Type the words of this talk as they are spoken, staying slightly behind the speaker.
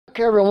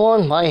Okay,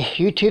 everyone, my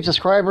YouTube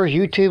subscribers,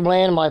 YouTube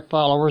land, my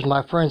followers,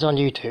 my friends on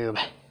YouTube.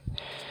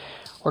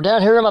 We're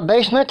down here in my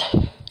basement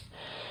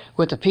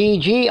with the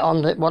PG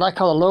on what I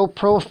call a low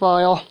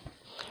profile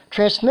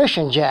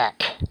transmission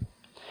jack.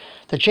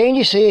 The chain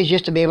you see is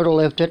just to be able to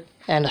lift it,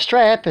 and the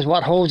strap is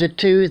what holds it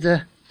to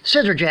the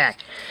scissor jack.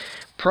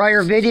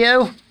 Prior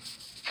video,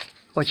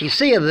 what you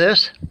see of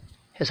this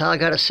is how I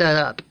got it set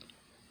up.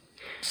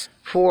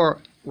 For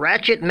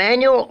ratchet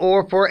manual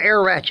or for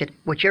air ratchet,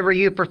 whichever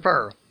you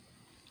prefer.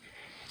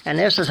 And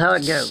this is how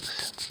it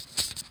goes.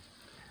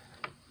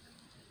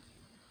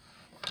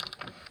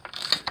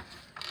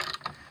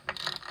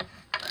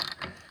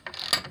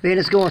 Being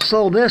it's going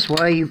slow this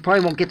way, you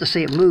probably won't get to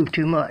see it move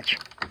too much.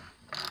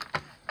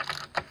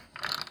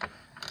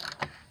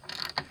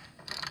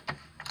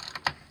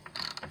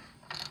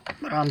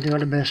 But I'm doing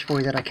the best for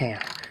you that I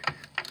can.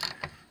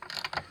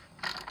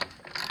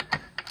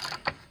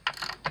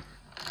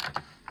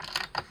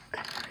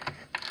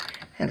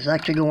 And it's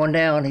actually going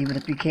down, even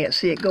if you can't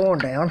see it going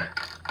down.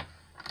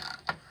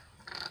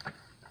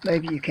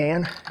 Maybe you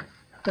can,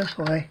 this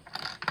way.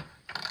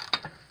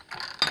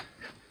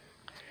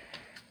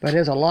 But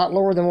it's a lot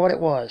lower than what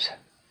it was.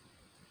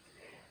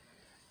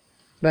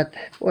 But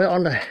well,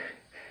 on the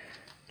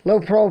low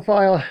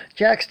profile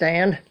jack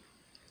stand,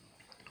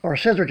 or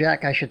scissor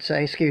jack I should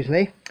say, excuse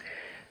me,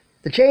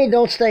 the chain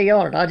don't stay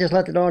on it. I just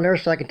left it on there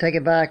so I can take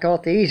it back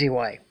off the easy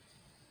way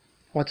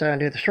once I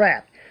undo the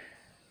strap.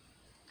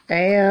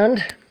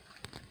 And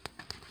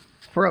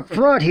for up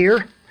front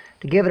here,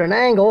 to give it an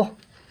angle,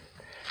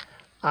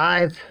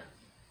 I've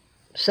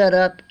set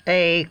up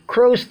a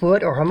crow's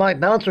foot or Hermite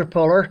bouncer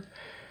puller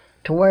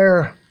to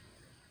where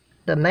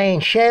the main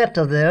shaft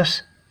of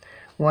this,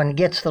 when it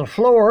gets to the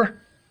floor,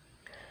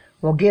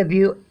 will give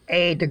you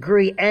a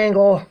degree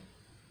angle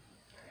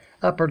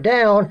up or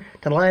down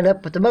to line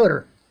up with the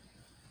motor.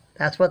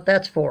 That's what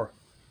that's for.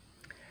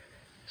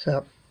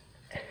 So,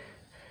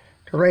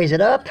 to raise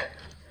it up,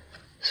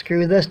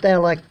 screw this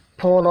down like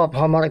pulling off a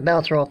harmonic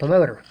bouncer off the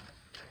motor.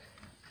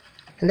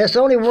 And this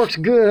only works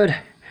good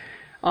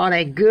on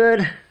a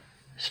good,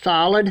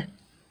 solid,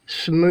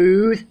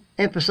 smooth,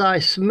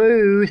 emphasize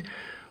smooth,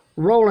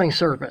 rolling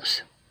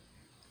surface.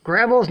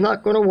 Gravel's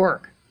not going to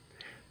work.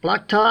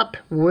 Blacktop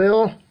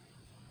will,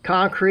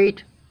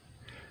 concrete,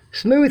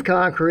 smooth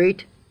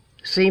concrete,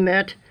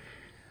 cement,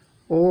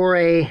 or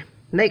a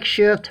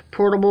makeshift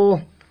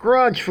portable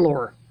garage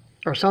floor,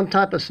 or some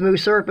type of smooth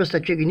surface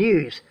that you can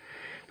use.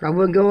 But I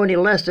wouldn't go any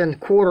less than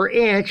 1/4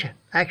 inch.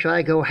 Actually,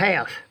 I go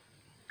half.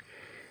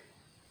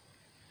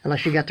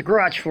 Unless you got the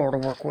garage floor to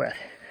work with.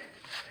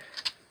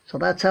 So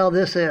that's how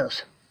this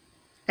is.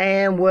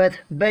 And with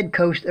bed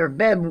coast or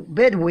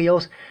bed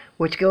wheels,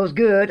 which goes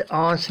good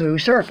on smooth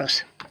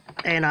surface.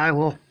 And I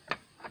will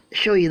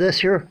show you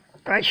this here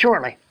right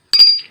shortly.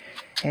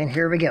 And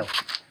here we go.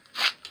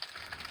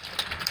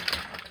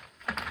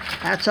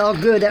 That's how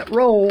good that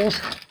rolls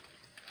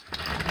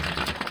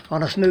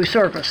on a smooth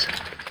surface.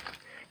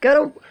 Got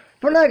to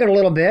finagle a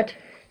little bit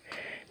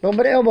of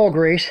elbow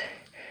grease,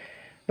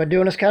 but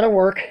doing this kind of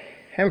work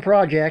and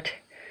project,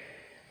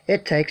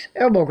 it takes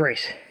elbow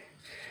grease.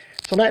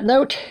 So on that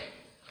note,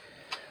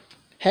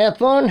 have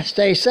fun,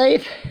 stay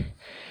safe,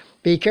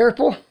 be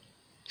careful,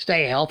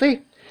 stay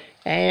healthy,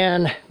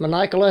 and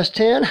Maniacal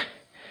S10,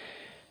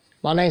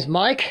 my name's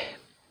Mike,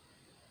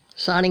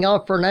 signing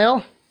off for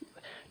now.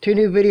 2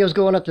 new videos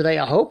going up today,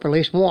 I hope, or at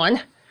least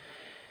 1.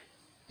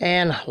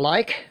 And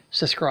like,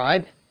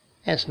 subscribe,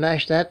 and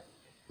smash that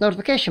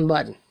notification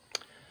button.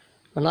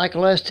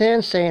 Maniacal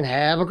S10 saying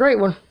have a great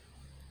one.